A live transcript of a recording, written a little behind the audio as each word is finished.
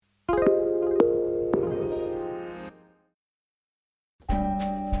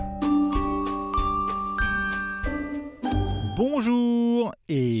Bonjour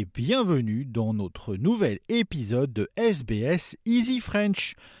et bienvenue dans notre nouvel épisode de SBS Easy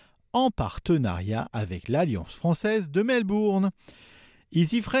French en partenariat avec l'Alliance française de Melbourne.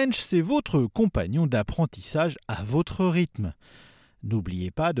 Easy French, c'est votre compagnon d'apprentissage à votre rythme. N'oubliez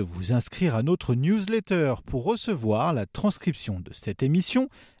pas de vous inscrire à notre newsletter pour recevoir la transcription de cette émission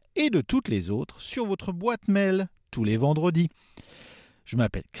et de toutes les autres sur votre boîte mail tous les vendredis. Je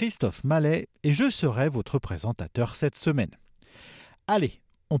m'appelle Christophe Mallet et je serai votre présentateur cette semaine. Allez,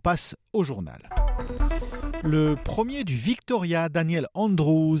 on passe au journal. Le premier du Victoria, Daniel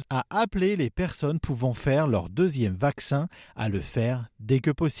Andrews, a appelé les personnes pouvant faire leur deuxième vaccin à le faire dès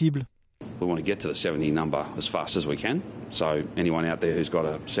que possible. We want to get to the 70 number as fast as we can. So anyone out there who's got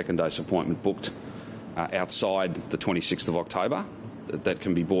a second dose appointment booked outside the 26th of October, that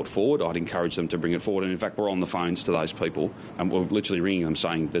can be brought forward, I'd encourage them to bring it forward. And in fact, we're on the phones to those people and we're literally ringing them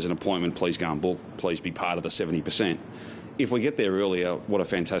saying, there's an appointment, please go and book, please be part of the 70%. If we get there earlier, what a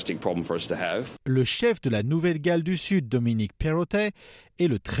fantastic problem for us to have. Le chef de la Nouvelle-Galles du Sud, Dominic Perrottet, et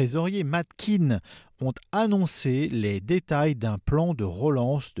le trésorier Matt Keane ont annoncé les détails d'un plan de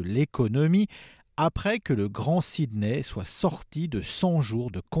relance de l'économie après que le Grand Sydney soit sorti de 100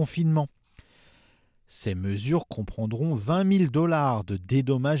 jours de confinement. Ces mesures comprendront $20,000 de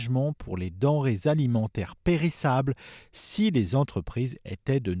dédommagement pour les denrées alimentaires périssables si les entreprises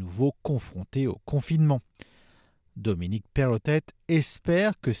étaient de nouveau confrontées au confinement. Dominic Perrottet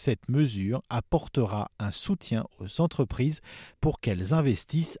espère que cette mesure apportera un soutien aux entreprises pour qu'elles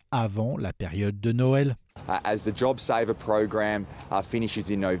investissent avant la période de Noël. As the JobSaver program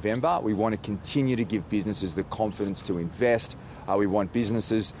finishes in November, we want to continue to give businesses the confidence to invest. We want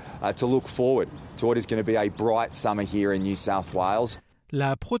businesses to look forward to what is going to be a bright summer here in New South Wales.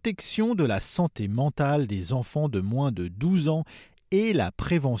 La protection de la santé mentale des enfants de moins de 12 ans et la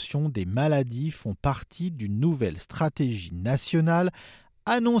prévention des maladies font partie d'une nouvelle stratégie nationale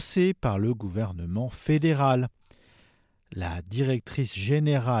annoncée par le gouvernement fédéral. La directrice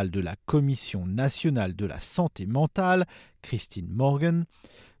générale de la Commission nationale de la santé mentale, Christine Morgan,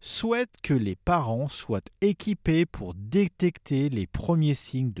 souhaite que les parents soient équipés pour détecter les premiers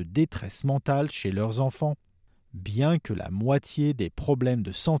signes de détresse mentale chez leurs enfants. Bien que la moitié des problèmes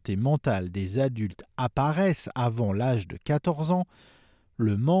de santé mentale des adultes apparaissent avant l'âge de 14 ans,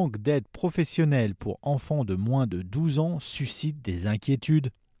 le manque d'aide professionnelle pour enfants de moins de 12 ans suscite des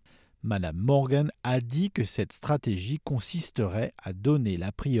inquiétudes. Madame Morgan a dit que cette stratégie consisterait à donner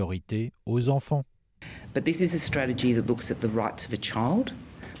la priorité aux enfants. But this is a strategy that looks at the rights of a child,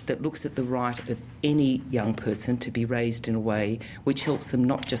 that looks at the right of any young person to be raised in a way which helps them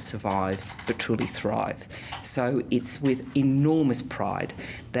not just survive but truly thrive. So it's with enormous pride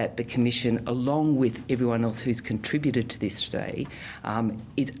that the Commission, along with everyone else who's contributed to this today,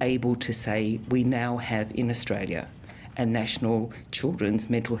 is able to say we now have in Australia a National Children's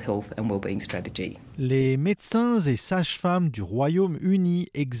Mental Health and Wellbeing Strategy. Les médecins et sages-femmes du Royaume-Uni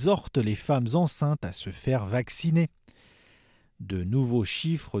exhortent les femmes enceintes à se faire vacciner. De nouveaux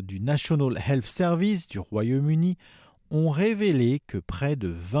chiffres du National Health Service du Royaume-Uni ont révélé que près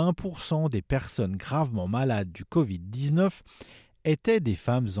de 20% des personnes gravement malades du Covid-19 étaient des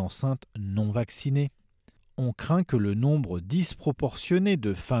femmes enceintes non vaccinées. On craint que le nombre disproportionné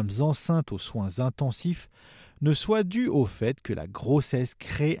de femmes enceintes aux soins intensifs ne soit dû au fait que la grossesse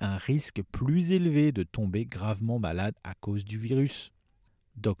crée un risque plus élevé de tomber gravement malade à cause du virus.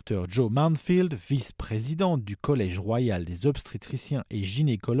 Dr Joe Mountfield, vice-présidente du Collège royal des obstétriciens et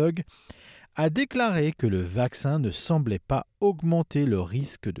gynécologues, a déclaré que le vaccin ne semblait pas augmenter le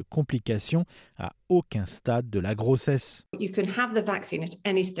risque de complications à aucun stade de la grossesse. You can have the vaccine at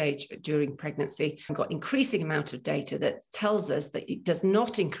any stage during pregnancy. We've got increasing amount of data that tells us that it does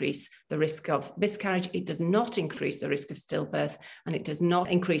not increase the risk of miscarriage, it does not increase the risk of stillbirth, and it does not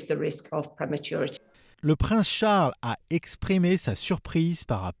increase the risk of prematurity. Le prince Charles a exprimé sa surprise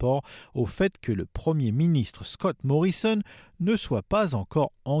par rapport au fait que le Premier ministre Scott Morrison ne soit pas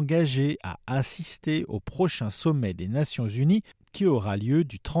encore engagé à assister au prochain sommet des Nations Unies qui aura lieu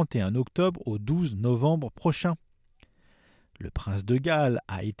du 31 octobre au 12 novembre prochain. Le prince de Galles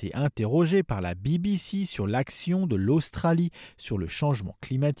a été interrogé par la BBC sur l'action de l'Australie sur le changement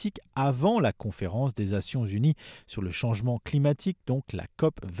climatique avant la conférence des Nations Unies sur le changement climatique, donc la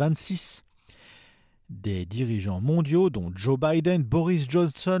COP26. Des dirigeants mondiaux dont Joe Biden, Boris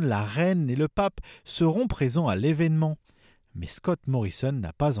Johnson, la reine et le pape seront présents à l'événement. Mais Scott Morrison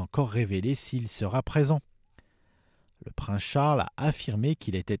n'a pas encore révélé s'il sera présent. Le prince Charles a affirmé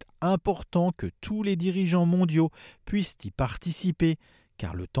qu'il était important que tous les dirigeants mondiaux puissent y participer,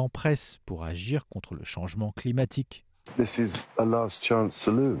 car le temps presse pour agir contre le changement climatique. This is a last chance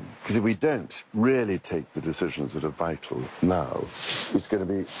saloon. Because if we don't really take the decisions that are vital now, it's going to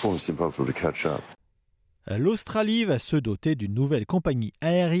be almost impossible to catch up. L'Australie va se doter d'une nouvelle compagnie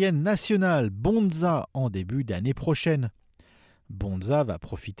aérienne nationale, Bonza, en début d'année prochaine. Bonza va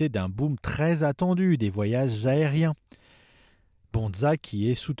profiter d'un boom très attendu des voyages aériens. Bonza, qui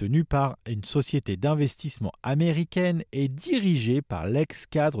est soutenu par une société d'investissement américaine et dirigée par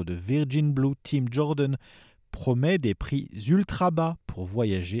l'ex-cadre de Virgin Blue Tim Jordan, promet des prix ultra bas pour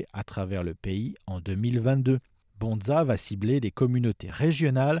voyager à travers le pays en 2022. Bonza va cibler les communautés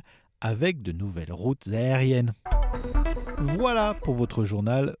régionales avec de nouvelles routes aériennes. Voilà pour votre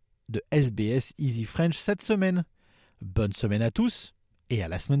journal de SBS Easy French cette semaine. Bonne semaine à tous et à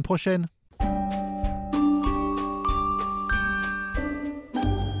la semaine prochaine.